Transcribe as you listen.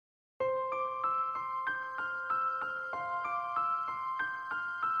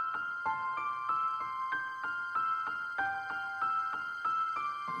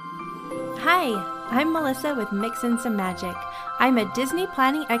Hi, I'm Melissa with Mixin' Some Magic. I'm a Disney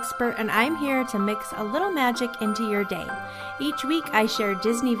planning expert and I'm here to mix a little magic into your day. Each week I share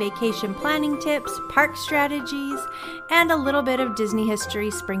Disney vacation planning tips, park strategies, and a little bit of Disney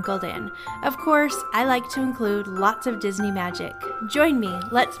history sprinkled in. Of course, I like to include lots of Disney magic. Join me,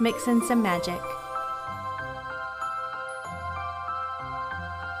 let's mix in some magic.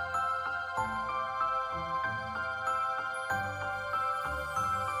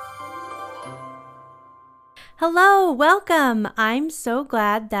 Hello, welcome! I'm so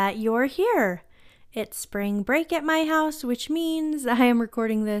glad that you're here. It's spring break at my house, which means I am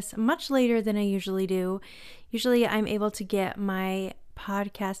recording this much later than I usually do. Usually I'm able to get my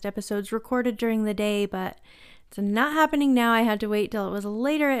podcast episodes recorded during the day, but it's not happening now. I had to wait till it was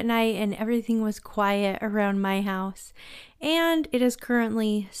later at night and everything was quiet around my house. And it is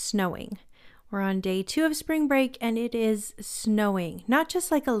currently snowing. We're on day 2 of spring break and it is snowing. Not just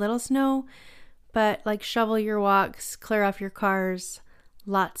like a little snow, but like shovel your walks, clear off your cars,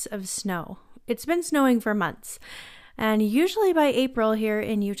 lots of snow. It's been snowing for months. And usually by April here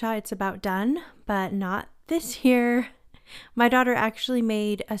in Utah, it's about done, but not this year. My daughter actually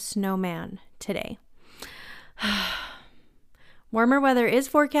made a snowman today. Warmer weather is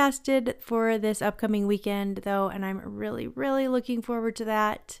forecasted for this upcoming weekend though, and I'm really looking forward to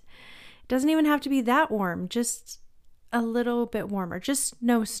that. It doesn't even have to be that warm, just a little bit warmer, just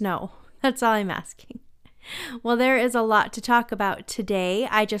no snow. That's all I'm asking. Well, there is a lot to talk about today.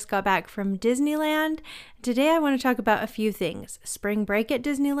 I just got back from Disneyland. Today I want to talk about a few things. Spring break at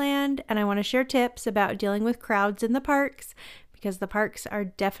Disneyland, and I want to share tips about dealing with crowds in the parks, because the parks are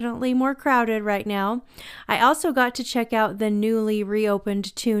definitely more crowded right now. I also got to check out the newly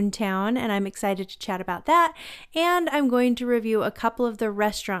reopened ToonTown, and I'm excited to chat about that. And I'm going to review a couple of the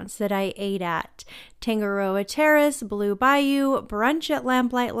restaurants that I ate at. Tangaroa Terrace, Blue Bayou, Brunch at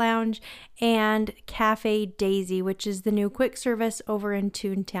Lamplight Lounge, and Cafe Daisy, which is the new quick service over in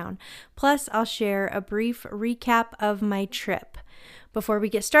ToonTown. Plus, I'll share a brief recap of my trip. Before we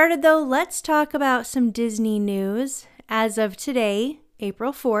get started though, let's talk about some Disney news. As of today,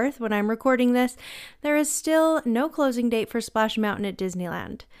 April 4th, when I'm recording this, there is still no closing date for Splash Mountain at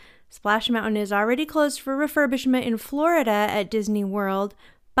Disneyland. Splash Mountain is already closed for refurbishment in Florida at Disney World,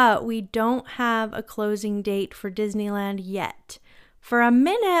 but we don't have a closing date for Disneyland yet. For a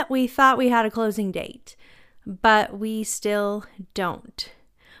minute, we thought we had a closing date, but we still don't.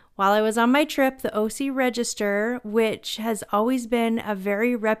 While I was on my trip, the OC Register, which has always been a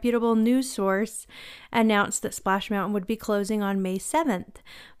very reputable news source, announced that Splash Mountain would be closing on May 7th.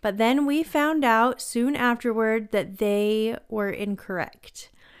 But then we found out soon afterward that they were incorrect.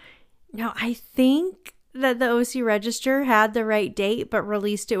 Now, I think that the OC Register had the right date, but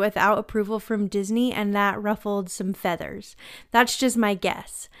released it without approval from Disney, and that ruffled some feathers. That's just my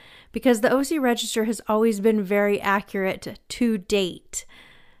guess, because the OC Register has always been very accurate to date.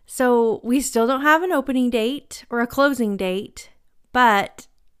 So we still don't have an opening date or a closing date, but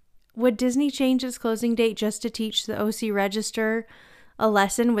would Disney change its closing date just to teach the OC Register a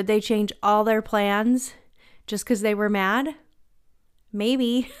lesson? Would they change all their plans just because they were mad?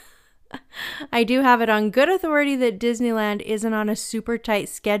 Maybe. I do have it on good authority that Disneyland isn't on a super tight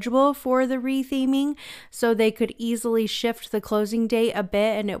schedule for the retheming, so they could easily shift the closing date a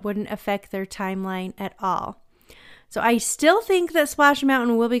bit and it wouldn't affect their timeline at all. So I still think that Splash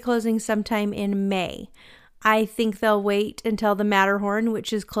Mountain will be closing sometime in May. I think they'll wait until the Matterhorn,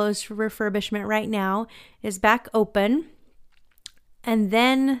 which is closed for refurbishment right now, is back open. And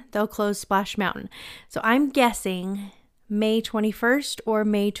then they'll close Splash Mountain. So I'm guessing May 21st or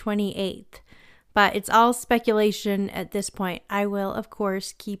May 28th. But it's all speculation at this point. I will, of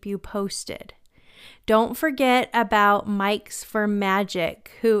course, keep you posted. Don't forget about Mike's for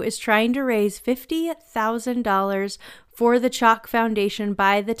Magic, who is trying to raise $50,000 for the Chalk Foundation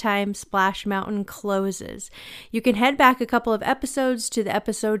by the time Splash Mountain closes. You can head back a couple of episodes to the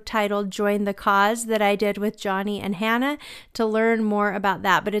episode titled Join the Cause that I did with Johnny and Hannah to learn more about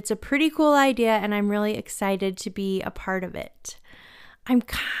that. But it's a pretty cool idea and I'm really excited to be a part of it. I'm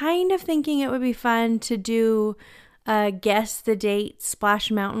kind of thinking it would be fun to do guess the date Splash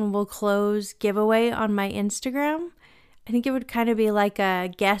Mountain will close giveaway on my Instagram. I think it would kind of be like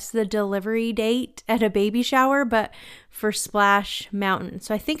a guess the delivery date at a baby shower, but for Splash Mountain.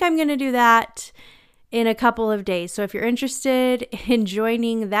 So I think I'm going to do that in a couple of days. So if you're interested in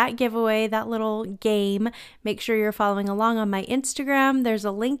joining that giveaway, that little game, make sure you're following along on my Instagram. There's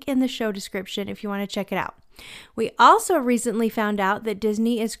a link in the show description if you want to check it out. We also recently found out that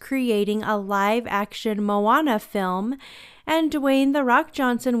Disney is creating a live-action Moana film, And Dwayne "The Rock"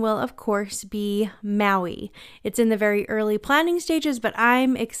 Johnson will, of course, be Maui. It's in the very early planning stages, but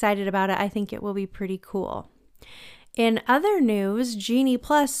I'm excited about it. I think it will be pretty cool. In other news, Genie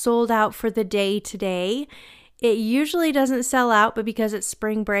Plus sold out for the day today. It usually doesn't sell out, but because it's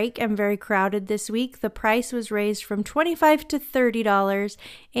spring break and very crowded this week, the price was raised from $25 to $30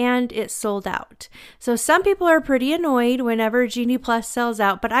 and it sold out. So some people are pretty annoyed whenever Genie Plus sells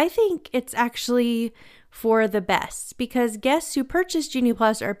out, but I think it's actually for the best because guests who purchase Genie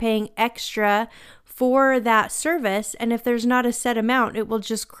Plus are paying extra for that service, and if there's not a set amount, it will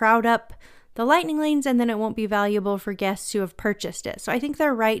just crowd up the lightning lanes and then it won't be valuable for guests who have purchased it. So I think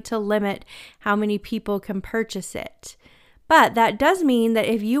they're right to limit how many people can purchase it. But that does mean that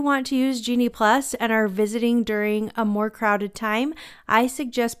if you want to use Genie Plus and are visiting during a more crowded time, I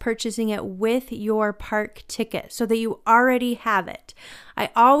suggest purchasing it with your park ticket so that you already have it. I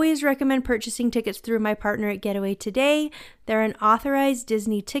always recommend purchasing tickets through my partner at Getaway Today. They're an authorized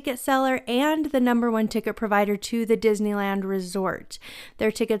Disney ticket seller and the #1 ticket provider to the Disneyland Resort.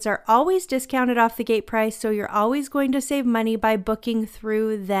 Their tickets are always discounted off the gate price, so you're always going to save money by booking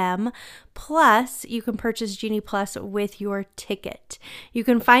through them. Plus, you can purchase Genie Plus with your ticket. You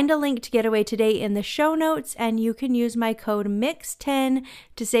can find a link to Getaway Today in the show notes, and you can use my code MIX10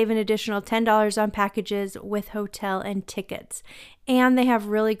 to save an additional $10 on packages with hotel and tickets. And they have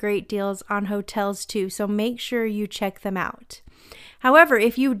really great deals on hotels too, so make sure you check them out. However,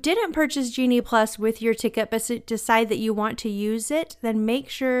 if you didn't purchase Genie Plus with your ticket but decide that you want to use it, then make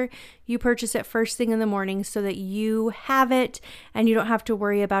sure you purchase it first thing in the morning so that you have it and you don't have to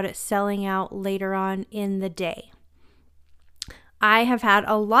worry about it selling out later on in the day. I have had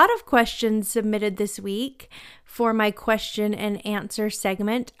a lot of questions submitted this week for my question and answer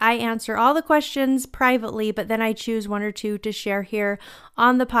segment. I answer all the questions privately, but then I choose one or two to share here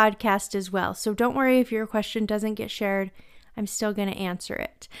on the podcast as well. So don't worry if your question doesn't get shared. I'm still going to answer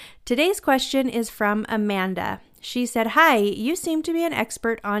it. Today's question is from Amanda. She said, "Hi, you seem to be an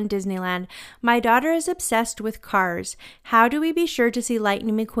expert on Disneyland. My daughter is obsessed with cars. How do we be sure to see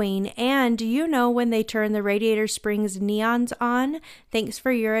Lightning McQueen? And do you know when they turn the Radiator Springs neons on? Thanks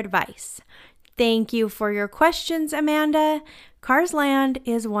for your advice." Thank you for your questions, Amanda. Cars Land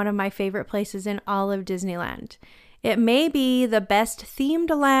is one of my favorite places in all of Disneyland. It may be the best themed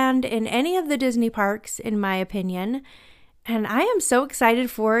land in any of the Disney parks, in my opinion. And I am so excited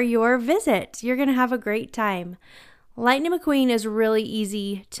for your visit. You're going to have a great time. Lightning McQueen is really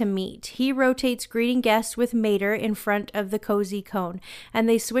easy to meet. He rotates greeting guests with Mater in front of the cozy cone, and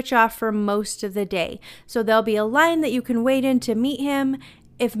they switch off for most of the day. So there'll be a line that you can wait in to meet him.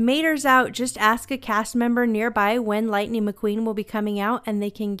 If Mater's out, just ask a cast member nearby when Lightning McQueen will be coming out, and they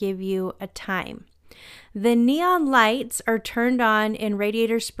can give you a time. The neon lights are turned on in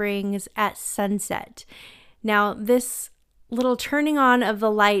Radiator Springs at sunset. Now, this little turning on of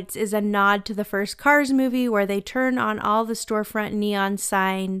the lights is a nod to the first Cars movie where they turn on all the storefront neon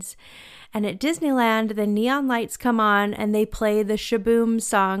signs. And at Disneyland, the neon lights come on and they play the Shaboom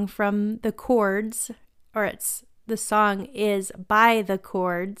song from the Chords, the song is by the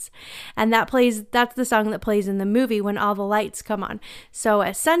Chords, and that's the song that plays in the movie when all the lights come on. So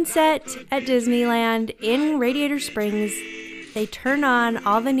at sunset at Disneyland in Radiator Springs, they turn on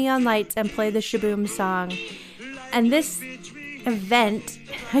all the neon lights and play the Shaboom song. And this event,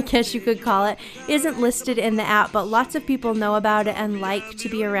 I guess you could call it, isn't listed in the app, but lots of people know about it and like to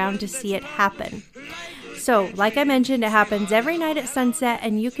be around to see it happen. So, like I mentioned, it happens every night at sunset,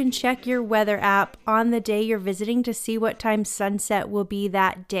 and you can check your weather app on the day you're visiting to see what time sunset will be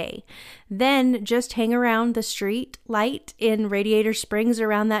that day. Then just hang around the street light in Radiator Springs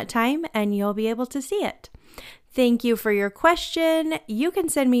around that time, and you'll be able to see it. Thank you for your question. You can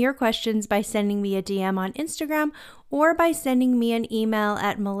send me your questions by sending me a DM on Instagram or by sending me an email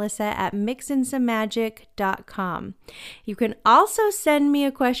at melissa@mixinsamemagic.com. You can also send me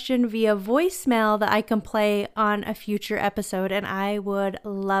a question via voicemail that I can play on a future episode, and I would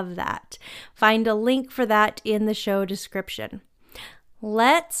love that. Find a link for that in the show description.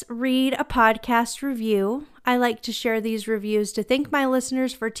 Let's read a podcast review. I like to share these reviews to thank my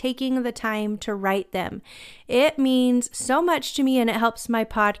listeners for taking the time to write them. It means so much to me and it helps my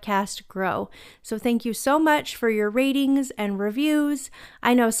podcast grow. So thank you so much for your ratings and reviews.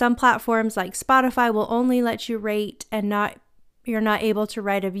 I know some platforms like Spotify will only let you rate and you're not able to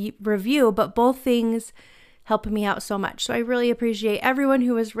write a review, but both things help me out so much. So I really appreciate everyone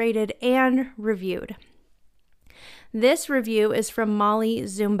who has rated and reviewed. This review is from Molly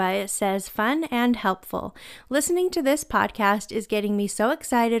Zumba. It says, "Fun and helpful. Listening to this podcast is getting me so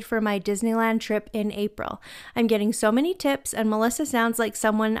excited for my Disneyland trip in April. I'm getting so many tips, and Melissa sounds like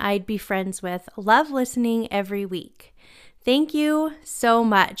someone I'd be friends with. Love listening every week." Thank you so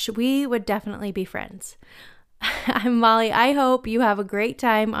much. We would definitely be friends. I'm Molly. I hope you have a great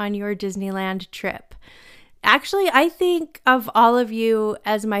time on your Disneyland trip. Actually, I think of all of you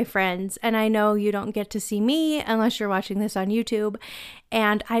as my friends, and I know you don't get to see me unless you're watching this on YouTube,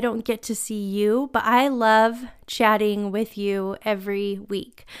 and I don't get to see you, but I love chatting with you every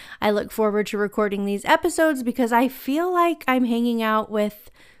week. I look forward to recording these episodes because I feel like I'm hanging out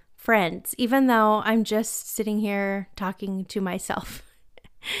with friends, even though I'm just sitting here talking to myself.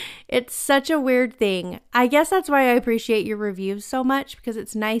 It's such a weird thing. I guess that's why I appreciate your reviews so much, because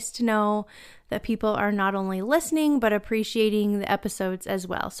it's nice to know that people are not only listening, but appreciating the episodes as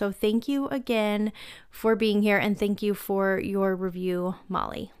well. So thank you again for being here, and thank you for your review,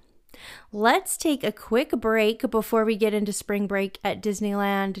 Molly. Let's take a quick break before we get into spring break at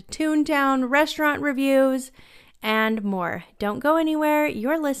Disneyland, ToonTown, restaurant reviews, and more. Don't go anywhere.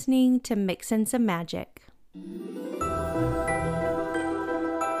 You're listening to Mixin' Some Magic.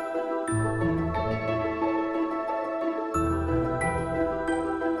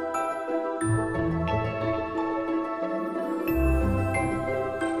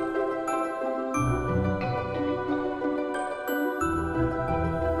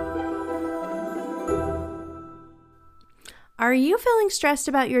 Are you feeling stressed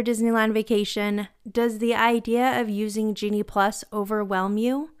about your Disneyland vacation? Does the idea of using Genie Plus overwhelm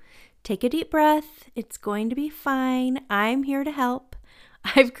you? Take a deep breath. It's going to be fine. I'm here to help.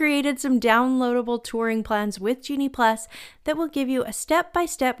 I've created some downloadable touring plans with Genie Plus that will give you a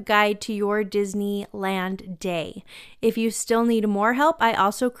step-by-step guide to your Disneyland day. If you still need more help, I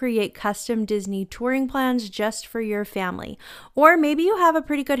also create custom Disney touring plans just for your family. Or maybe you have a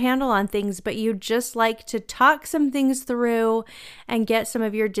pretty good handle on things, but you'd just like to talk some things through and get some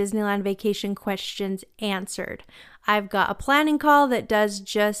of your Disneyland vacation questions answered. I've got a planning call that does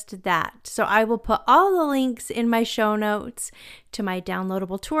just that. So I will put all the links in my show notes to my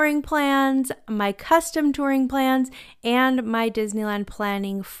downloadable touring plans, my custom touring plans, and my Disneyland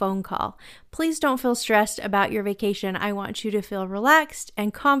planning phone call. Please don't feel stressed about your vacation. I want you to feel relaxed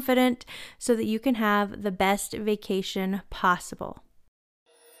and confident so that you can have the best vacation possible.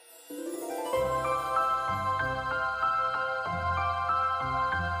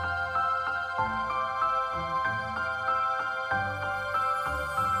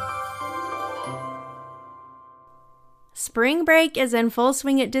 Spring break is in full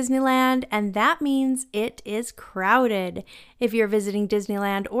swing at Disneyland, and that means it is crowded. If you're visiting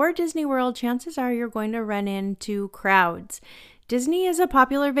Disneyland or Disney World, chances are you're going to run into crowds. Disney is a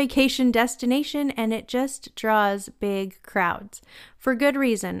popular vacation destination, and it just draws big crowds. For good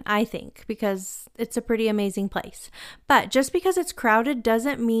reason, I think, because it's a pretty amazing place. But just because it's crowded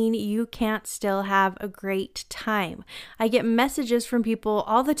doesn't mean you can't still have a great time. I get messages from people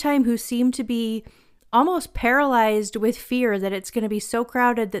all the time who seem to be almost paralyzed with fear that it's going to be so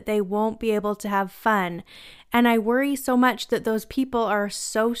crowded that they won't be able to have fun. And I worry so much that those people are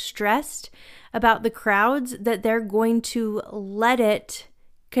so stressed about the crowds that they're going to let it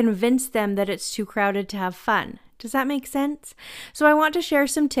convince them that it's too crowded to have fun. Does that make sense? So I want to share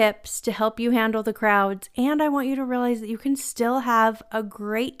some tips to help you handle the crowds, and I want you to realize that you can still have a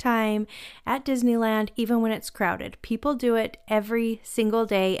great time at Disneyland even when it's crowded. People do it every single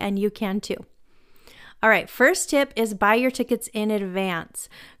day, and you can too. All right, first tip is buy your tickets in advance.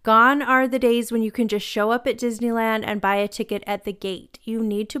 Gone are the days when you can just show up at Disneyland and buy a ticket at the gate. You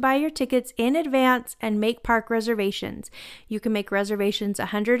need to buy your tickets in advance and make park reservations. You can make reservations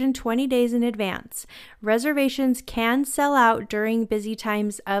 120 days in advance. Reservations can sell out during busy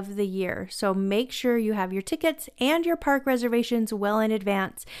times of the year, so make sure you have your tickets and your park reservations well in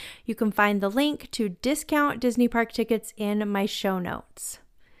advance. You can find the link to discount Disney park tickets in my show notes.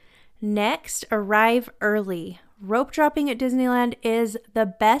 Next, arrive early. Rope dropping at Disneyland is the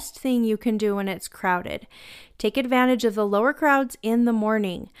best thing you can do when it's crowded. Take advantage of the lower crowds in the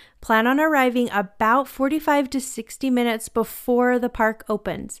morning. Plan on arriving about 45 to 60 minutes before the park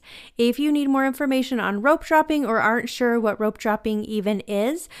opens. If you need more information on rope dropping or aren't sure what rope dropping even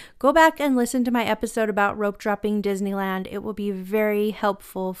is, go back and listen to my episode about rope dropping Disneyland. It will be very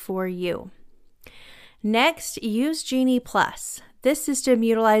helpful for you. Next, use Genie Plus. This system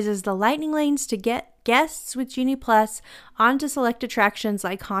utilizes the lightning lanes to get guests with Genie Plus onto select attractions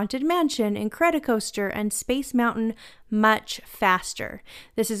like Haunted Mansion, Incredicoaster, and Space Mountain much faster.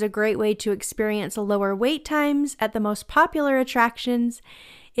 This is a great way to experience lower wait times at the most popular attractions.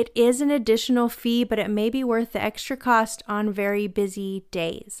 It is an additional fee, but it may be worth the extra cost on very busy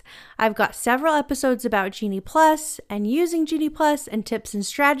days. I've got several episodes about Genie Plus and using Genie Plus and tips and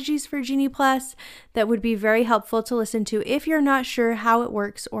strategies for Genie Plus that would be very helpful to listen to if you're not sure how it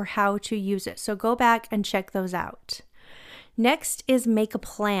works or how to use it. So go back and check those out. Next is make a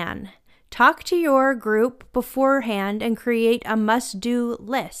plan. Talk to your group beforehand and create a must-do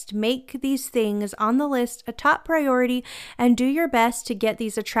list. Make these things on the list a top priority and do your best to get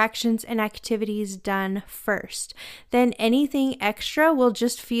these attractions and activities done first. Then anything extra will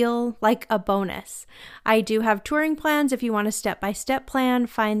just feel like a bonus. I do have touring plans. If you want a step-by-step plan,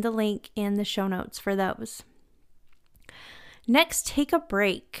 find the link in the show notes for those. Next, take a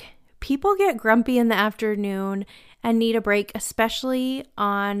break. People get grumpy in the afternoon and need a break, especially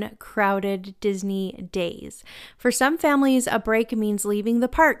on crowded Disney days. For some families, a break means leaving the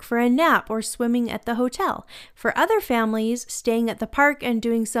park for a nap or swimming at the hotel. For other families, staying at the park and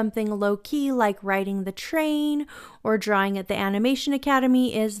doing something low-key like riding the train or drawing at the Animation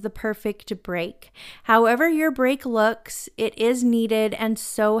Academy is the perfect break. However your break looks, it is needed and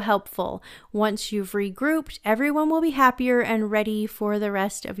so helpful. Once you've regrouped, everyone will be happier and ready for the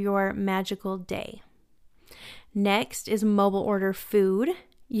rest of your magical day. Next is mobile order food.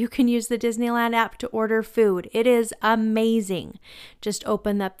 You can use the Disneyland app to order food. It is amazing. Just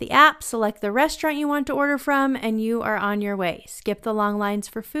open up the app, select the restaurant you want to order from, and you are on your way. Skip the long lines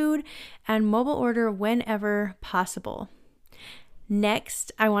for food and mobile order whenever possible.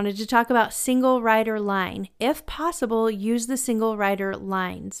 Next, I wanted to talk about single rider line. If possible, use the single rider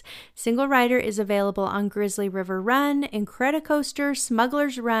lines. Single rider is available on Grizzly River Run, Incredicoaster,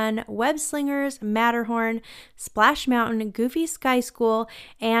 Smuggler's Run, Web Slingers, Matterhorn, Splash Mountain, Goofy Sky School,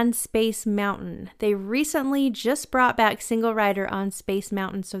 and Space Mountain. They recently just brought back single rider on Space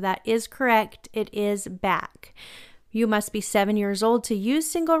Mountain, so that is correct. It is back. You must be 7 years old to use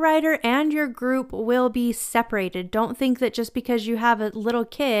single rider, and your group will be separated. Don't think that just because you have a little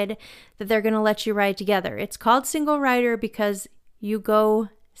kid that they're going to let you ride together. It's called single rider because you go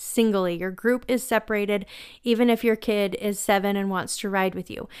singly. Your group is separated even if your kid is 7 and wants to ride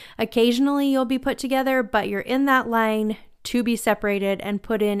with you. Occasionally you'll be put together, but you're in that line to be separated and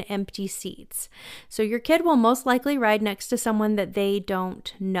put in empty seats. So your kid will most likely ride next to someone that they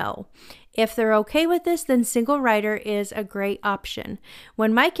don't know. If they're okay with this, then single rider is a great option.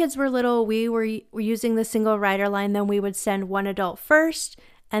 When my kids were little, we were using the single rider line. Then we would send one adult first,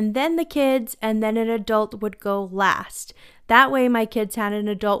 and then the kids, and then an adult would go last. That way my kids had an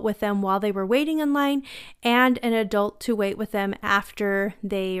adult with them while they were waiting in line and an adult to wait with them after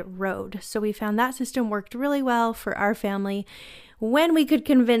they rode. So we found that system worked really well for our family when we could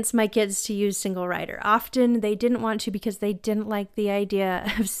convince my kids to use single rider. Often they didn't want to because they didn't like the idea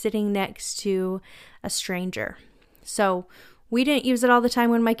of sitting next to a stranger. So we didn't use it all the time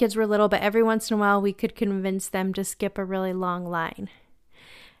when my kids were little, but every once in a while we could convince them to skip a really long line.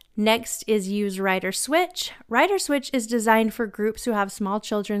 Next is use Rider Switch. Rider Switch is designed for groups who have small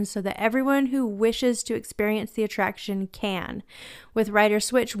children so that everyone who wishes to experience the attraction can. With Rider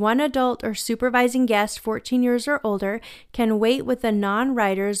Switch, one adult or supervising guest 14 years or older can wait with the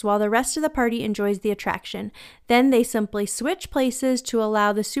non-riders while the rest of the party enjoys the attraction. Then they simply switch places to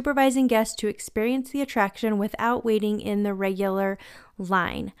allow the supervising guest to experience the attraction without waiting in the regular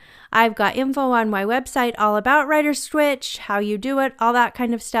line. I've got info on my website all about Rider Switch, how you do it, all that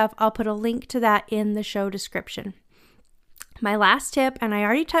kind of stuff. I'll put a link to that in the show description. My last tip, and I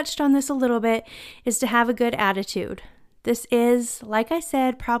already touched on this a little bit, is to have a good attitude. This is, like I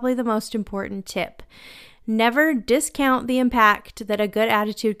said, probably the most important tip. Never discount the impact that a good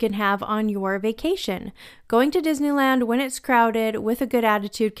attitude can have on your vacation. Going to Disneyland when it's crowded with a good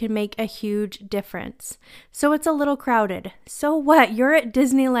attitude can make a huge difference. So it's a little crowded. So what? You're at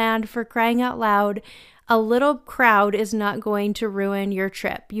Disneyland, for crying out loud. A little crowd is not going to ruin your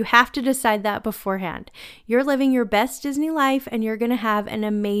trip. You have to decide that beforehand. You're living your best Disney life and you're going to have an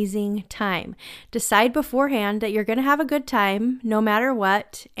amazing time. Decide beforehand that you're going to have a good time no matter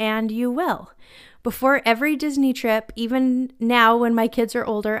what, and you will. Before every Disney trip, even now when my kids are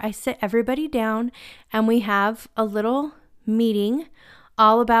older, I sit everybody down and we have a little meeting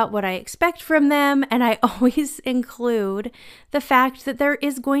all about what I expect from them, and I always include the fact that there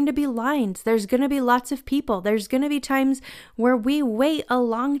is going to be lines. There's going to be lots of people. There's going to be times where we wait a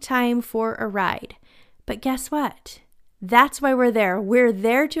long time for a ride. But guess what? That's why we're there. We're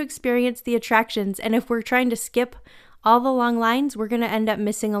there to experience the attractions, and if we're trying to skip all the long lines, we're going to end up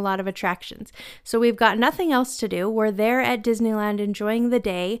missing a lot of attractions. So we've got nothing else to do. We're there at Disneyland enjoying the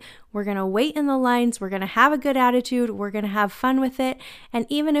day. We're going to wait in the lines. We're going to have a good attitude. We're going to have fun with it. And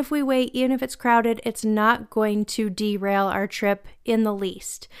even if we wait, even if it's crowded, it's not going to derail our trip in the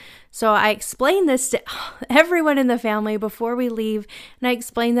least. So I explain this to everyone in the family before we leave, and I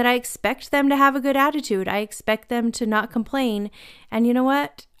explain that I expect them to have a good attitude. I expect them to not complain. And you know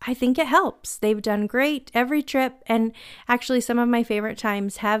what? I think it helps. They've done great every trip. And actually, some of my favorite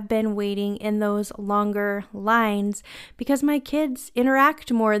times have been waiting in those longer lines because my kids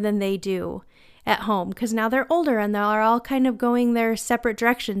interact more than they do at home because now they're older and they're all kind of going their separate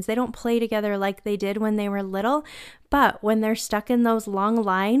directions. They don't play together like they did when they were little. But when they're stuck in those long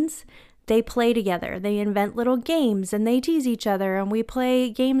lines, they play together. They invent little games and they tease each other. And we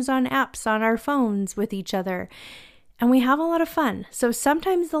play games on apps on our phones with each other. And we have a lot of fun. So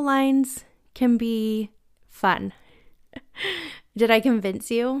sometimes the lines can be fun. Did I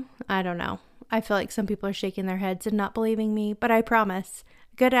convince you? I don't know. I feel like some people are shaking their heads and not believing me, but I promise,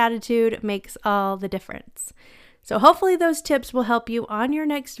 good attitude makes all the difference. So hopefully those tips will help you on your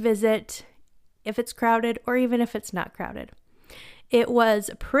next visit, if it's crowded or even if it's not crowded. It was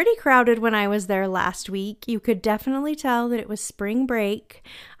pretty crowded when I was there last week. You could definitely tell that it was spring break.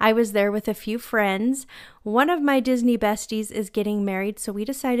 I was there with a few friends. One of my Disney besties is getting married, so we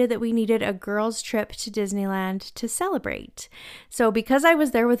decided that we needed a girls' trip to Disneyland to celebrate. So because I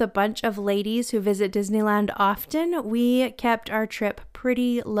was there with a bunch of ladies who visit Disneyland often, we kept our trip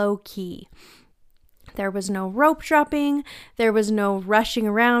pretty low-key. There was no rope dropping. There was no rushing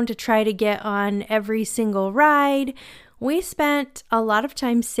around to try to get on every single ride. We spent a lot of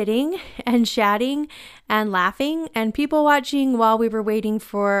time sitting and chatting and laughing and people watching while we were waiting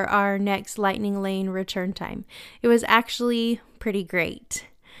for our next Lightning Lane return time. It was actually pretty great.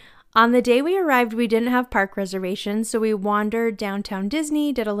 On the day we arrived, we didn't have park reservations, so we wandered downtown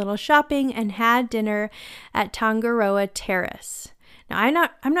Disney, did a little shopping, and had dinner at Tangaroa Terrace. Now,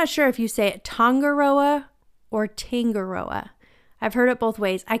 I'm not sure if you say it Tangaroa or Tangaroa. I've heard it both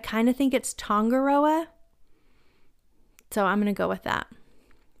ways. I kind of think it's Tangaroa. So I'm going to go with that.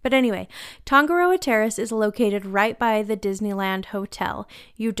 But anyway, Tangaroa Terrace is located right by the Disneyland Hotel.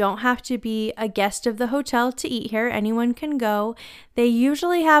 You don't have to be a guest of the hotel to eat here. Anyone can go. They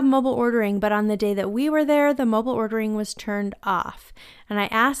usually have mobile ordering, but on the day that we were there, the mobile ordering was turned off. And I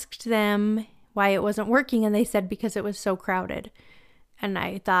asked them why it wasn't working, and they said because it was so crowded. And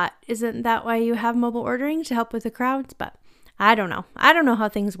I thought, isn't that why you have mobile ordering, to help with the crowds? But I don't know. I don't know how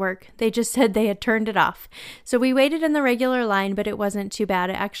things work. They just said they had turned it off. So we waited in the regular line, but it wasn't too bad.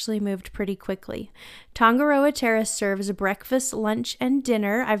 It actually moved pretty quickly. Tangaroa Terrace serves breakfast, lunch, and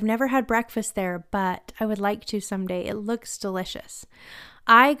dinner. I've never had breakfast there, but I would like to someday. It looks delicious.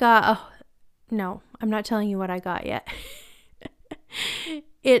 No, I'm not telling you what I got yet.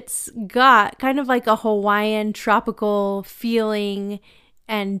 It's got kind of like a Hawaiian tropical feeling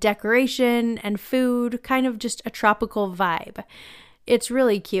and decoration and food, kind of just a tropical vibe. It's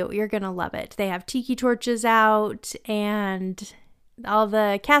really cute. You're going to love it. They have tiki torches out and all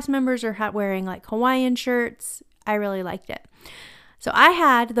the cast members are wearing like Hawaiian shirts. I really liked it. So I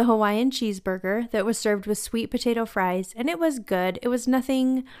had the Hawaiian cheeseburger that was served with sweet potato fries, and it was good. It was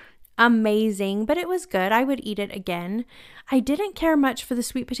nothing amazing, but it was good. I would eat it again. I didn't care much for the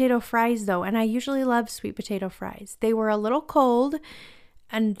sweet potato fries though, and I usually love sweet potato fries. They were a little cold,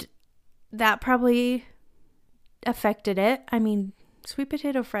 and that probably affected it. I mean, sweet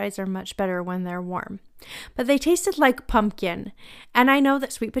potato fries are much better when they're warm. But they tasted like pumpkin. And I know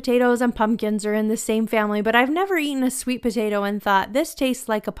that sweet potatoes and pumpkins are in the same family, but I've never eaten a sweet potato and thought, this tastes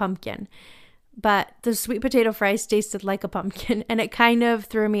like a pumpkin. But the sweet potato fries tasted like a pumpkin, and it kind of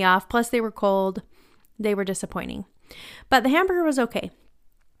threw me off. Plus, they were cold. They were disappointing. But the hamburger was okay.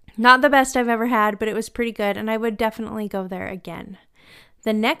 Not the best I've ever had, but it was pretty good, and I would definitely go there again.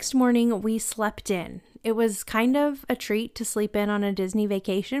 The next morning, we slept in. It was kind of a treat to sleep in on a Disney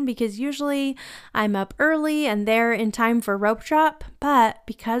vacation because usually I'm up early and there in time for rope drop, but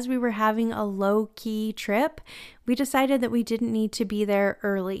because we were having a low-key trip, we decided that we didn't need to be there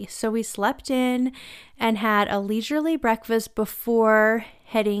early. So we slept in and had a leisurely breakfast before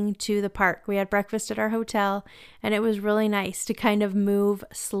heading to the park. We had breakfast at our hotel, and it was really nice to kind of move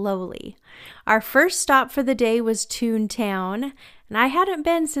slowly. Our first stop for the day was ToonTown, and I hadn't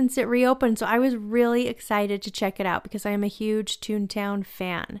been since it reopened, so I was really excited to check it out because I am a huge ToonTown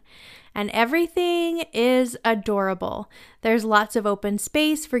fan. And everything is adorable. There's lots of open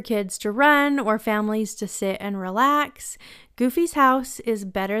space for kids to run or families to sit and relax. Goofy's house is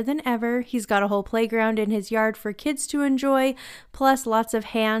better than ever. He's got a whole playground in his yard for kids to enjoy, plus lots of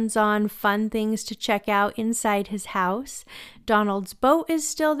hands-on fun things to check out inside his house. Donald's boat is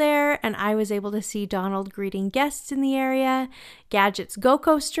still there, and I was able to see Donald greeting guests in the area. Gadget's Go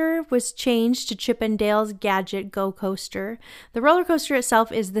Coaster was changed to Chip and Dale's Gadget Go Coaster. The roller coaster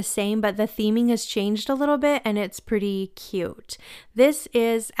itself is the same, but the theming has changed a little bit, and it's pretty cute. This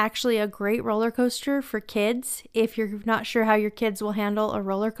is actually a great roller coaster for kids if you're not sure how your kids will handle a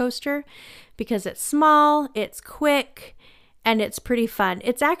roller coaster, because it's small, it's quick, and it's pretty fun.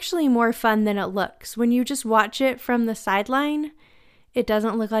 It's actually more fun than it looks. When you just watch it from the sideline, it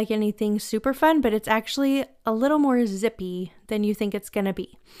doesn't look like anything super fun, but it's actually a little more zippy than you think it's going to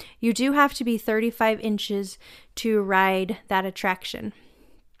be. You do have to be 35 inches to ride that attraction.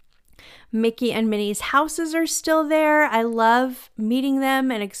 Mickey and Minnie's houses are still there. I love meeting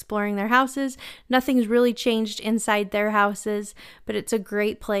them and exploring their houses. Nothing's really changed inside their houses, but it's a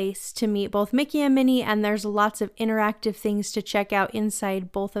great place to meet both Mickey and Minnie, and there's lots of interactive things to check out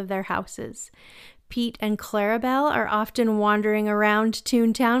inside both of their houses. Pete and Clarabelle are often wandering around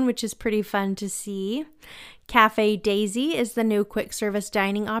ToonTown, which is pretty fun to see. Cafe Daisy is the new quick service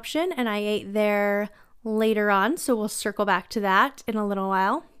dining option, and I ate there later on, so we'll circle back to that in a little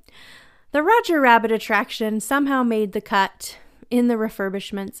while. The Roger Rabbit attraction somehow made the cut in the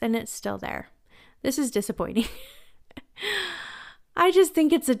refurbishments, and it's still there. This is disappointing. I just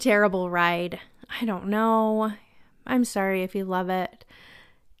think it's a terrible ride. I don't know. I'm sorry if you love it.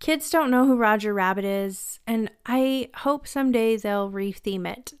 Kids don't know who Roger Rabbit is, and I hope someday they'll retheme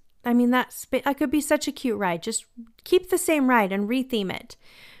it. I mean, that could be such a cute ride. Just keep the same ride and retheme it.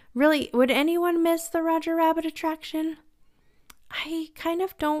 Really, would anyone miss the Roger Rabbit attraction? I kind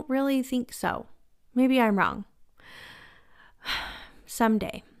of don't really think so. Maybe I'm wrong.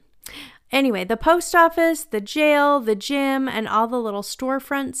 Someday. Anyway, the post office, the jail, the gym, and all the little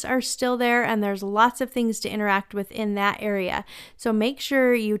storefronts are still there, and there's lots of things to interact with in that area. So make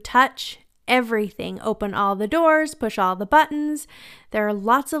sure you touch everything. Open all the doors, push all the buttons. There are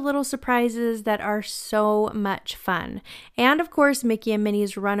lots of little surprises that are so much fun. And of course, Mickey and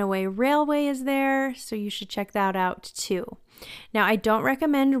Minnie's Runaway Railway is there, so you should check that out too. Now, I don't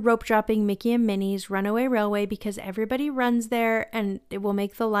recommend rope dropping Mickey and Minnie's Runaway Railway because everybody runs there and it will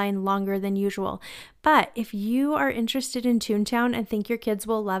make the line longer than usual. But if you are interested in ToonTown and think your kids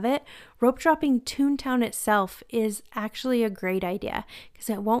will love it, rope dropping ToonTown itself is actually a great idea because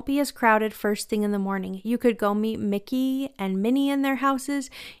it won't be as crowded first thing in the morning. You could go meet Mickey and Minnie in their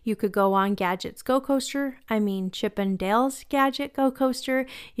houses. You could go on Gadget's Go Coaster. Chip and Dale's Gadget Go Coaster.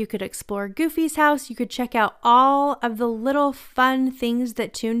 You could explore Goofy's house. You could check out all of the little fun things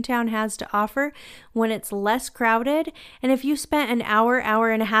that ToonTown has to offer when it's less crowded. And if you spent an hour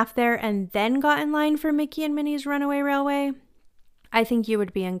and a half there and then got in line for Mickey and Minnie's Runaway Railway, I think you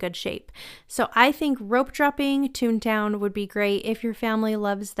would be in good shape. So I think rope dropping ToonTown would be great if your family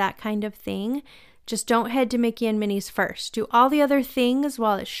loves that kind of thing. Just don't head to Mickey and Minnie's first. Do all the other things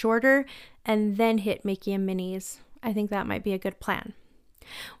while it's shorter and then hit Mickey and Minnie's. I think that might be a good plan.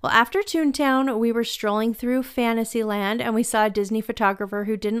 Well, after ToonTown, we were strolling through Fantasyland and we saw a Disney photographer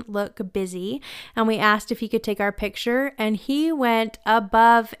who didn't look busy, and we asked if he could take our picture, and he went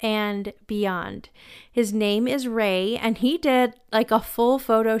above and beyond. His name is Ray, and he did like a full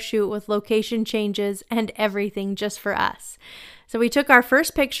photo shoot with location changes and everything just for us. So we took our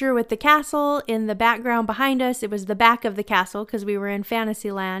first picture with the castle in the background behind us. It was the back of the castle because we were in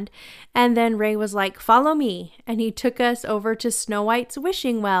Fantasyland. And then Ray was like, "Follow me." And he took us over to Snow White's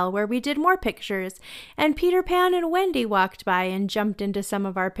wishing well where we did more pictures. And Peter Pan and Wendy walked by and jumped into some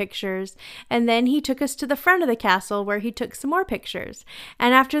of our pictures. And then he took us to the front of the castle where he took some more pictures.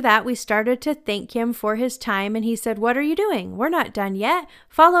 And after that, we started to thank him for his time. And he said, "What are you doing? We're not done yet.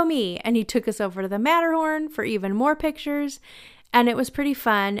 Follow me." And he took us over to the Matterhorn for even more pictures. And it was pretty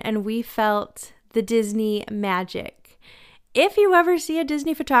fun, and we felt the Disney magic. If you ever see a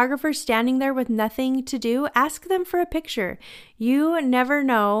Disney photographer standing there with nothing to do, ask them for a picture. You never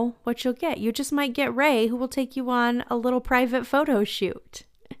know what you'll get. You just might get Ray, who will take you on a little private photo shoot.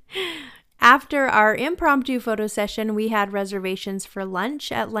 After our impromptu photo session, we had reservations for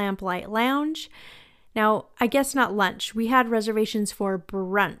lunch at Lamplight Lounge. Now, I guess not lunch. We had reservations for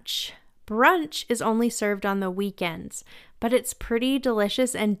brunch. Brunch is only served on the weekends, but it's pretty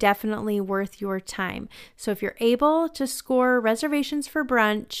delicious and definitely worth your time. So if you're able to score reservations for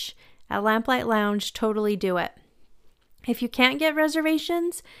brunch at Lamplight Lounge, totally do it. If you can't get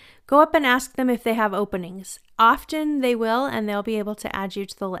reservations, go up and ask them if they have openings. Often they will, and they'll be able to add you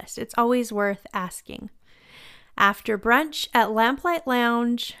to the list. It's always worth asking. After brunch at Lamplight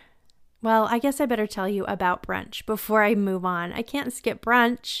Lounge, well, I guess I better tell you about brunch before I move on. I can't skip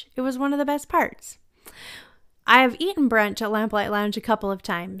brunch. It was one of the best parts. I have eaten brunch at Lamplight Lounge a couple of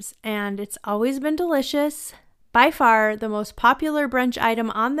times, and it's always been delicious. By far, the most popular brunch item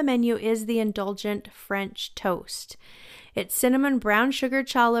on the menu is the indulgent French toast. It's cinnamon brown sugar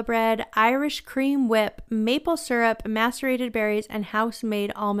challah bread, Irish cream whip, maple syrup, macerated berries, and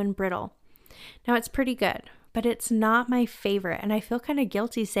house-made almond brittle. Now, it's pretty good, but it's not my favorite, and I feel kind of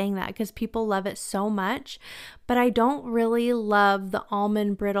guilty saying that because people love it so much, but I don't really love the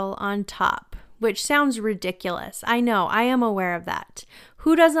almond brittle on top. which sounds ridiculous. I know, I am aware of that.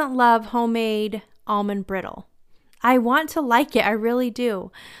 Who doesn't love homemade almond brittle? I want to like it. I really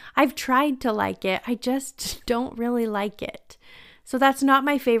do. I've tried to like it. I just don't really like it. So that's not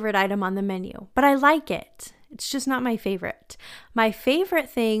my favorite item on the menu, but I like it. It's just not my favorite. My favorite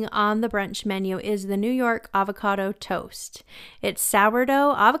thing on the brunch menu is the New York avocado toast. It's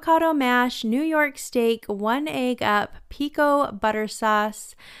sourdough, avocado mash, New York steak, 1 egg up, pico butter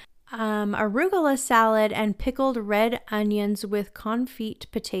sauce, arugula salad, and pickled red onions with confit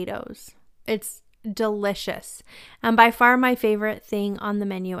potatoes. It's delicious and by far my favorite thing on the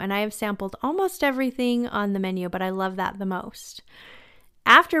menu, and I have sampled almost everything on the menu, but I love that the most.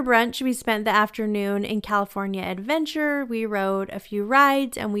 After brunch, we spent the afternoon in California Adventure. We rode a few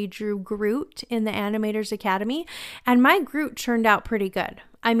rides and we drew Groot in the Animators Academy, and my Groot turned out pretty good.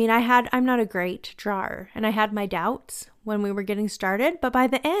 I mean, I'm not a great drawer and I had my doubts when we were getting started, but by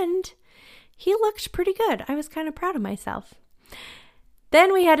the end, he looked pretty good. I was kind of proud of myself.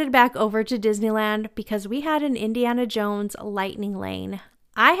 Then we headed back over to Disneyland because we had an Indiana Jones lightning lane.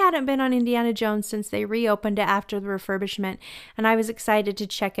 I hadn't been on Indiana Jones since they reopened it after the refurbishment, and I was excited to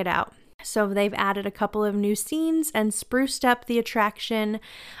check it out. So they've added a couple of new scenes and spruced up the attraction.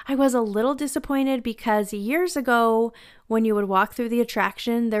 I was a little disappointed because years ago, when you would walk through the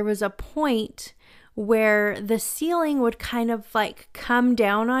attraction, there was a point where the ceiling would kind of like come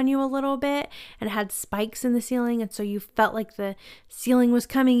down on you a little bit and had spikes in the ceiling, and so you felt like the ceiling was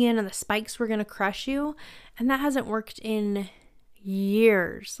coming in and the spikes were going to crush you, and that hasn't worked in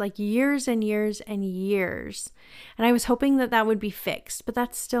years, like years and years and years. And I was hoping that would be fixed, but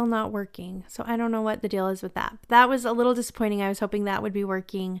that's still not working. So I don't know what the deal is with that. That was a little disappointing. I was hoping that would be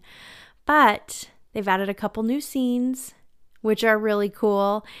working, but they've added a couple new scenes, which are really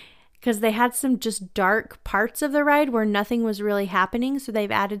cool because they had some just dark parts of the ride where nothing was really happening. So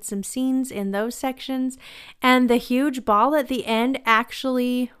they've added some scenes in those sections, and the huge ball at the end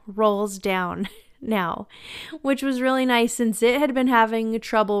actually rolls down now, which was really nice since it had been having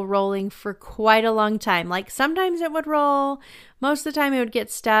trouble rolling for quite a long time. Like sometimes it would roll, most of the time it would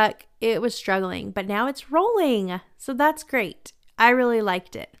get stuck. It was struggling, but now it's rolling. So that's great. I really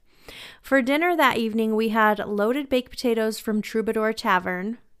liked it. For dinner that evening, we had loaded baked potatoes from Troubadour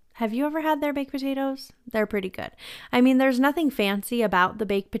Tavern. Have you ever had their baked potatoes? They're pretty good. I mean, there's nothing fancy about the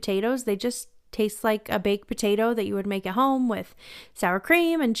baked potatoes. They just tastes like a baked potato that you would make at home with sour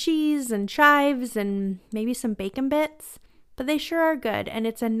cream and cheese and chives and maybe some bacon bits, but they sure are good, and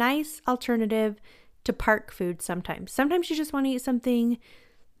it's a nice alternative to park food sometimes. Sometimes you just want to eat something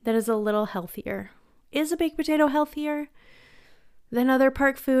that is a little healthier. Is a baked potato healthier than other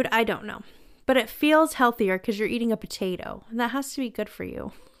park food? I don't know, but it feels healthier because you're eating a potato, and that has to be good for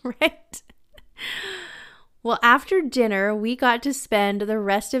you, right? Well, after dinner, we got to spend the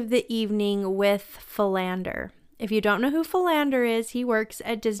rest of the evening with Philander. If you don't know who Philander is, he works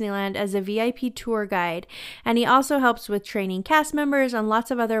at Disneyland as a VIP tour guide, and he also helps with training cast members and lots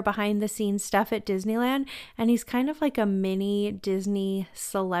of other behind-the-scenes stuff at Disneyland, and he's kind of like a mini Disney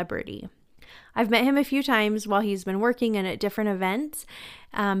celebrity. I've met him a few times while he's been working and at different events,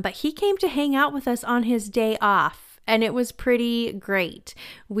 but he came to hang out with us on his day off. And it was pretty great.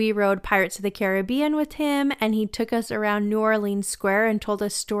 We rode Pirates of the Caribbean with him, and he took us around New Orleans Square and told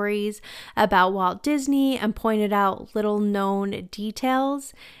us stories about Walt Disney and pointed out little known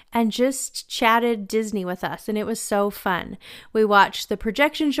details and just chatted Disney with us, and it was so fun. We watched the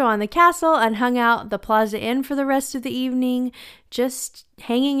projection show on the castle and hung out at the Plaza Inn for the rest of the evening, just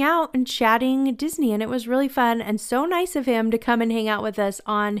hanging out and chatting Disney, and it was really fun and so nice of him to come and hang out with us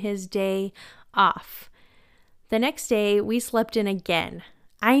on his day off. The next day, we slept in again.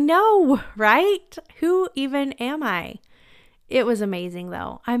 I know, right? Who even am I? It was amazing,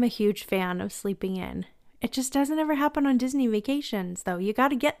 though. I'm a huge fan of sleeping in. It just doesn't ever happen on Disney vacations, though. You got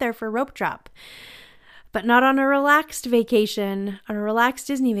to get there for rope drop. But not on a relaxed vacation, on a relaxed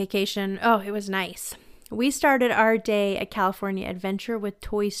Disney vacation. Oh, it was nice. We started our day at California Adventure with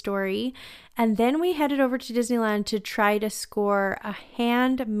Toy Story, and then we headed over to Disneyland to try to score a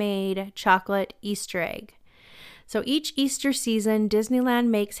handmade chocolate Easter egg. So each Easter season, Disneyland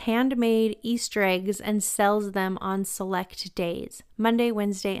makes handmade Easter eggs and sells them on select days, Monday,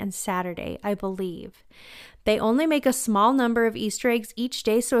 Wednesday, and Saturday, I believe. They only make a small number of Easter eggs each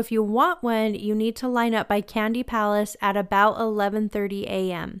day, so if you want one, you need to line up by Candy Palace at about 11:30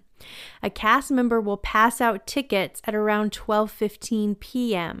 a.m. A cast member will pass out tickets at around 12:15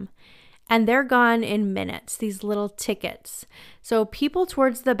 p.m. and they're gone in minutes, these little tickets. So people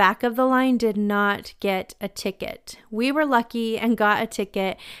towards the back of the line did not get a ticket. We were lucky and got a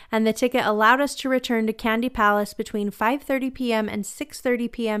ticket, and the ticket allowed us to return to Candy Palace between 5:30 p.m. and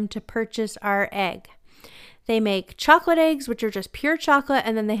 6:30 p.m. to purchase our egg. They make chocolate eggs, which are just pure chocolate,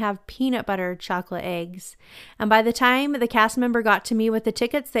 and then they have peanut butter chocolate eggs. And by the time the cast member got to me with the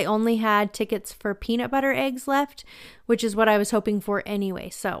tickets, they only had tickets for peanut butter eggs left, which is what I was hoping for anyway.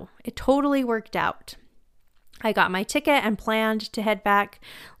 So it totally worked out. I got my ticket and planned to head back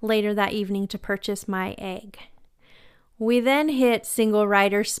later that evening to purchase my egg. We then hit Single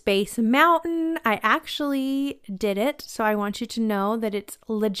Rider Space Mountain. I actually did it, so I want you to know that it's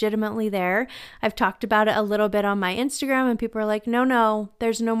legitimately there. I've talked about it a little bit on my Instagram, and people are like, no,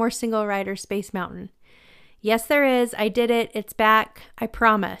 there's no more Single Rider Space Mountain. Yes, there is. I did it. It's back. I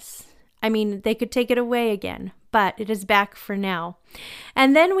promise. I mean, they could take it away again, but it is back for now.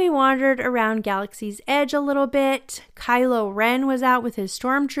 And then we wandered around Galaxy's Edge a little bit. Kylo Ren was out with his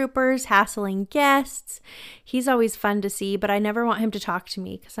stormtroopers, hassling guests. He's always fun to see, but I never want him to talk to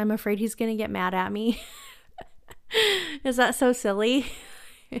me because I'm afraid he's going to get mad at me. Is that so silly?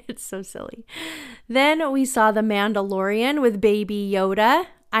 It's so silly. Then we saw the Mandalorian with Baby Yoda.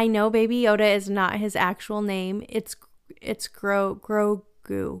 I know Baby Yoda is not his actual name. It's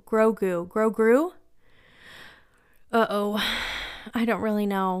Grogu. I don't really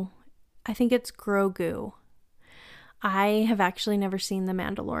know. I think it's Grogu. I have actually never seen The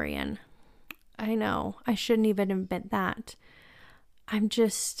Mandalorian. I know. I shouldn't even admit that.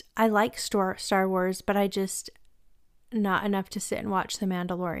 I like Star Wars, but I just not enough to sit and watch The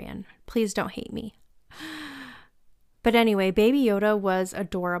Mandalorian. Please don't hate me. But anyway, Baby Yoda was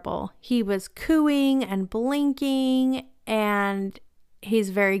adorable. He was cooing and blinking, and he's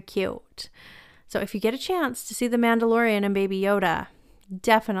very cute. So if you get a chance to see The Mandalorian and Baby Yoda,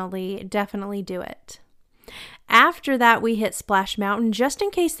 definitely do it. After that, we hit Splash Mountain just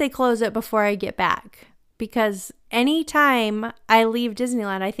in case they close it before I get back. Because anytime I leave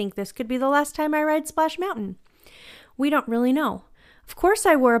Disneyland, I think this could be the last time I ride Splash Mountain. We don't really know. Of course,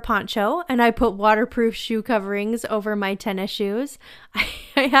 I wore a poncho and I put waterproof shoe coverings over my tennis shoes.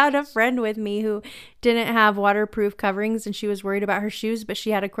 I had a friend with me who didn't have waterproof coverings and she was worried about her shoes, but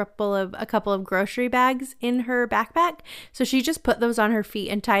she had a couple of grocery bags in her backpack. So she just put those on her feet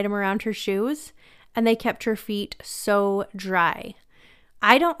and tied them around her shoes, and they kept her feet so dry.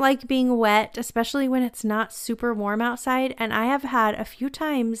 I don't like being wet, especially when it's not super warm outside, and I have had a few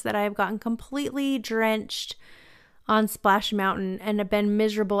times that I have gotten completely drenched on Splash Mountain and have been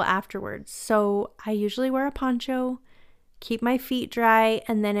miserable afterwards. So I usually wear a poncho, keep my feet dry,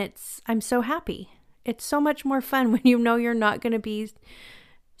 and then I'm so happy. It's so much more fun when you know you're not going to be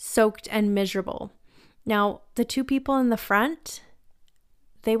soaked and miserable. Now, the two people in the front,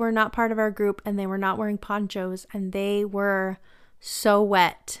 they were not part of our group and they were not wearing ponchos and they were so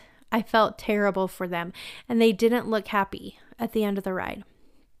wet. I felt terrible for them and they didn't look happy at the end of the ride.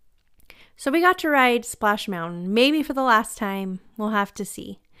 So we got to ride Splash Mountain, maybe for the last time. We'll have to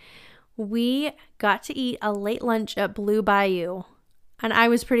see. We got to eat a late lunch at Blue Bayou, and I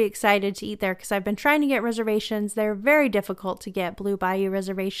was pretty excited to eat there because I've been trying to get reservations. They're very difficult to get Blue Bayou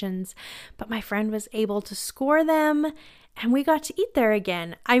reservations, but my friend was able to score them, and we got to eat there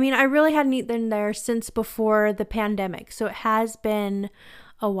again. I mean, I really hadn't eaten there since before the pandemic, so it has been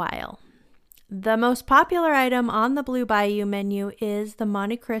a while. The most popular item on the Blue Bayou menu is the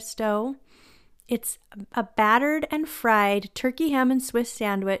Monte Cristo. It's a battered and fried turkey ham and Swiss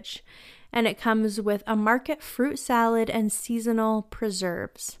sandwich, and it comes with a market fruit salad and seasonal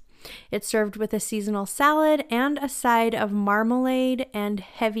preserves. It's served with a seasonal salad and a side of marmalade and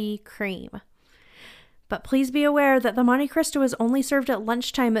heavy cream. But please be aware that the Monte Cristo is only served at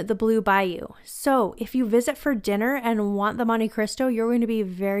lunchtime at the Blue Bayou. So if you visit for dinner and want the Monte Cristo, you're going to be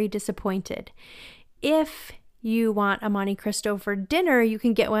very disappointed. If you want a Monte Cristo for dinner, you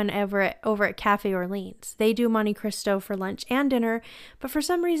can get one over at Cafe Orleans. They do Monte Cristo for lunch and dinner, but for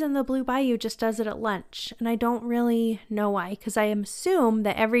some reason the Blue Bayou just does it at lunch, and I don't really know why, because I assume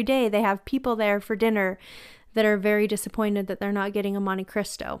that every day they have people there for dinner that are very disappointed that they're not getting a Monte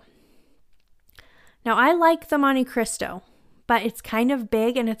Cristo. Now, I like the Monte Cristo, but it's kind of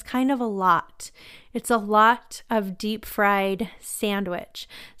big and it's kind of a lot. It's a lot of deep fried sandwich.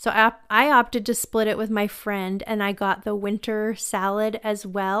 So I opted to split it with my friend and I got the winter salad as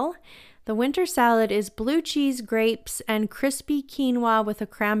well. The winter salad is blue cheese, grapes, and crispy quinoa with a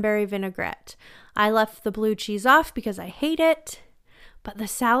cranberry vinaigrette. I left the blue cheese off because I hate it, but the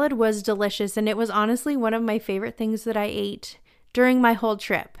salad was delicious and it was honestly one of my favorite things that I ate during my whole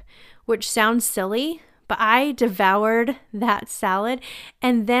trip, which sounds silly, But I devoured that salad,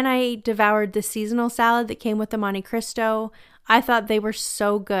 and then I devoured the seasonal salad that came with the Monte Cristo. I thought they were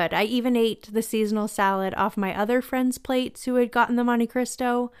so good. I even ate the seasonal salad off my other friends' plates who had gotten the Monte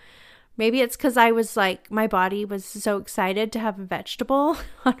Cristo. Maybe it's because I was like, my body was so excited to have a vegetable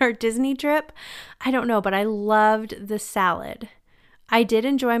on our Disney trip. I don't know, but I loved the salad. I did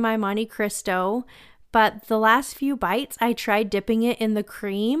enjoy my Monte Cristo, but the last few bites, I tried dipping it in the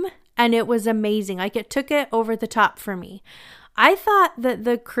cream, and it was amazing. Like, it took it over the top for me. I thought that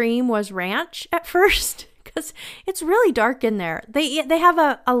the cream was ranch at first because it's really dark in there. They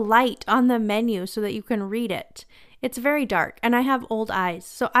have a light on the menu so that you can read it. It's very dark, and I have old eyes,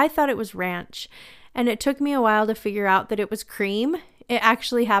 so I thought it was ranch, and it took me a while to figure out that it was cream. It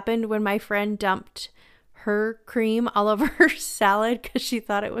actually happened when my friend dumped her cream all over her salad because she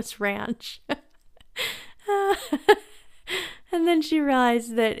thought it was ranch. And then she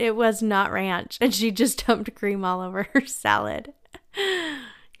realized that it was not ranch, and she just dumped cream all over her salad.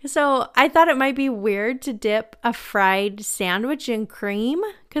 So I thought it might be weird to dip a fried sandwich in cream,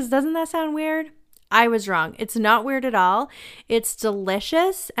 because doesn't that sound weird? I was wrong. It's not weird at all. It's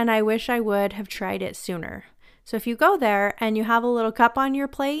delicious, and I wish I would have tried it sooner. So if you go there and you have a little cup on your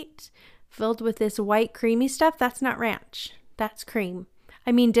plate filled with this white creamy stuff, that's not ranch. That's cream.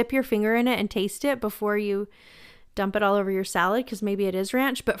 I mean, dip your finger in it and taste it before you dump it all over your salad, because maybe it is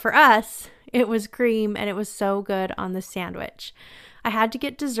ranch. But for us, it was cream, and it was so good on the sandwich. I had to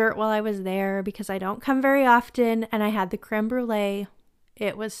get dessert while I was there because I don't come very often, and I had the creme brulee.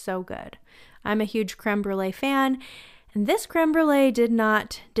 It was so good. I'm a huge creme brulee fan, and this creme brulee did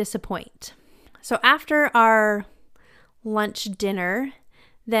not disappoint. So after our lunch dinner,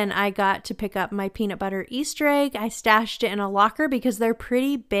 then I got to pick up my peanut butter Easter egg. I stashed it in a locker because they're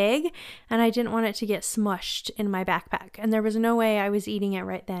pretty big, and I didn't want it to get smushed in my backpack. And there was no way I was eating it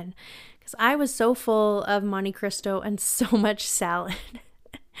right then because I was so full of Monte Cristo and so much salad.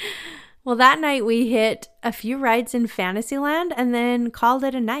 Well, that night we hit a few rides in Fantasyland and then called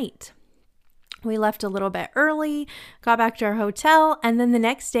it a night. We left a little bit early, got back to our hotel, and then the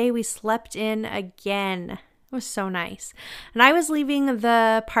next day we slept in again. It was so nice. And I was leaving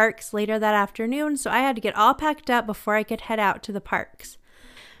the parks later that afternoon, so I had to get all packed up before I could head out to the parks.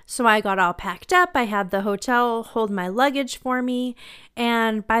 So I got all packed up. I had the hotel hold my luggage for me,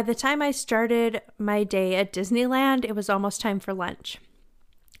 and by the time I started my day at Disneyland, it was almost time for lunch.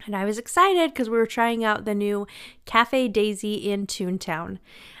 And I was excited because we were trying out the new Cafe Daisy in ToonTown.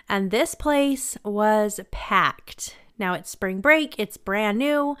 And this place was packed. Now it's spring break. It's brand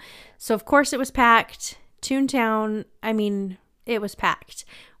new. So of course it was packed. ToonTown, it was packed.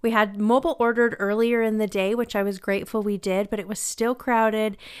 We had mobile ordered earlier in the day, which I was grateful we did, but it was still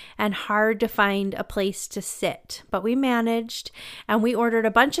crowded and hard to find a place to sit. But we managed, and we ordered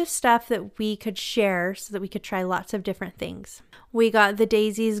a bunch of stuff that we could share so that we could try lots of different things. We got the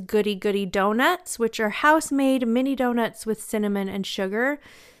Daisy's Goody Goody Donuts, which are house-made mini donuts with cinnamon and sugar,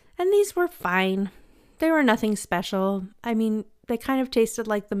 and these were fine. They were nothing special. They kind of tasted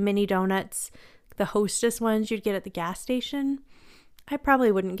like the mini donuts, the Hostess ones you'd get at the gas station. I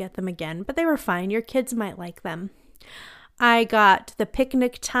probably wouldn't get them again, but they were fine. Your kids might like them. I got the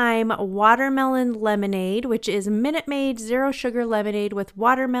Picnic Time Watermelon Lemonade, which is Minute Maid Zero Sugar Lemonade with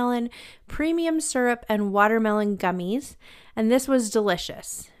watermelon, premium syrup, and watermelon gummies. And this was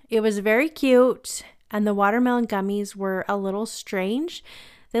delicious. It was very cute, and the watermelon gummies were a little strange.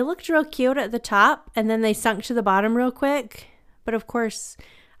 They looked real cute at the top, and then they sunk to the bottom real quick. But of course,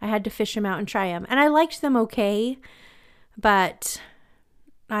 I had to fish them out and try them. And I liked them okay, but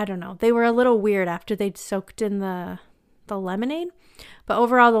I don't know. They were a little weird after they'd soaked in the lemonade. But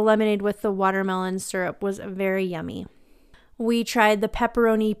overall, the lemonade with the watermelon syrup was very yummy. We tried the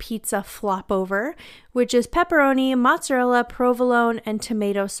pepperoni pizza flop over, which is pepperoni, mozzarella, provolone, and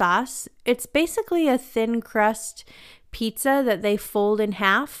tomato sauce. It's basically a thin crust pizza that they fold in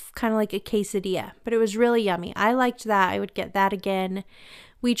half, kind of like a quesadilla, but it was really yummy. I liked that. I would get that again.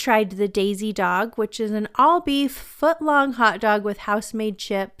 We tried the Daisy Dog, which is an all-beef, foot-long hot dog with house-made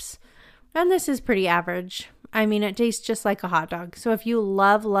chips, and this is pretty average. It tastes just like a hot dog, so if you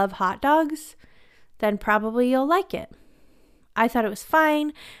love hot dogs, then probably you'll like it. I thought it was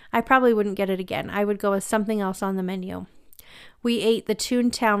fine. I probably wouldn't get it again. I would go with something else on the menu. We ate the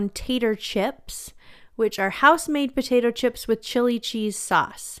ToonTown Tater Chips, which are house-made potato chips with chili cheese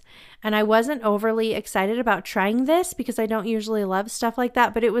sauce. And I wasn't overly excited about trying this because I don't usually love stuff like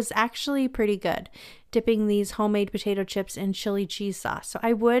that, but it was actually pretty good, dipping these homemade potato chips in chili cheese sauce. So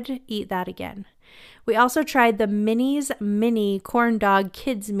I would eat that again. We also tried the Minnie's Mini Corn Dog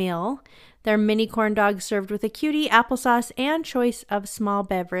Kids Meal. They're mini corn dogs served with a cutie, applesauce, and choice of small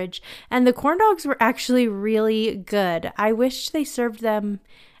beverage. And the corn dogs were actually really good. I wish they served them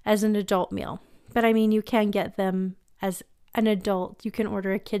as an adult meal. But I mean, you can get them as an adult. You can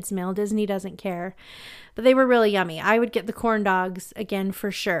order a kid's meal. Disney doesn't care. But they were really yummy. I would get the corn dogs again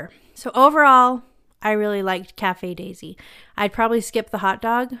for sure. So overall, I really liked Cafe Daisy. I'd probably skip the hot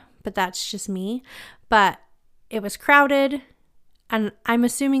dog, but that's just me. But it was crowded. And I'm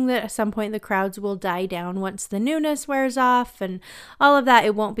assuming that at some point the crowds will die down once the newness wears off and all of that.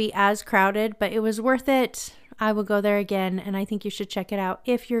 It won't be as crowded, but it was worth it. I will go there again, and I think you should check it out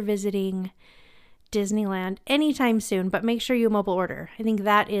if you're visiting Disneyland anytime soon, but make sure you mobile order. I think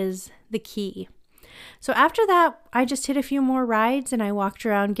that is the key. So after that, I just hit a few more rides and I walked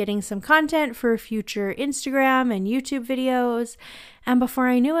around getting some content for future Instagram and YouTube videos. And before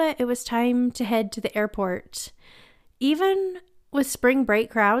I knew it, it was time to head to the airport. Even with spring break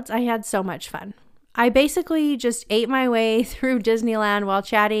crowds, I had so much fun. I basically just ate my way through Disneyland while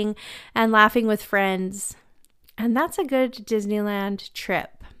chatting and laughing with friends. And that's a good Disneyland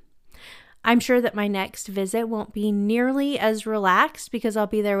trip. I'm sure that my next visit won't be nearly as relaxed because I'll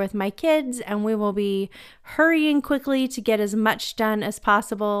be there with my kids and we will be hurrying quickly to get as much done as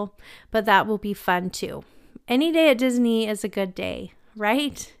possible, but that will be fun too. Any day at Disney is a good day,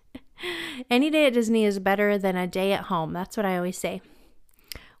 right? Any day at Disney is better than a day at home. That's what I always say.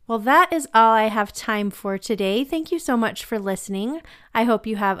 Well, that is all I have time for today. Thank you so much for listening. I hope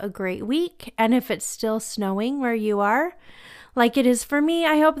you have a great week. And if it's still snowing where you are, like it is for me,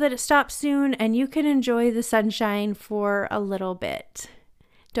 I hope that it stops soon and you can enjoy the sunshine for a little bit.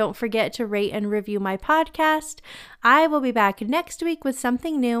 Don't forget to rate and review my podcast. I will be back next week with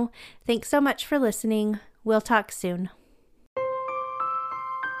something new. Thanks so much for listening. We'll talk soon.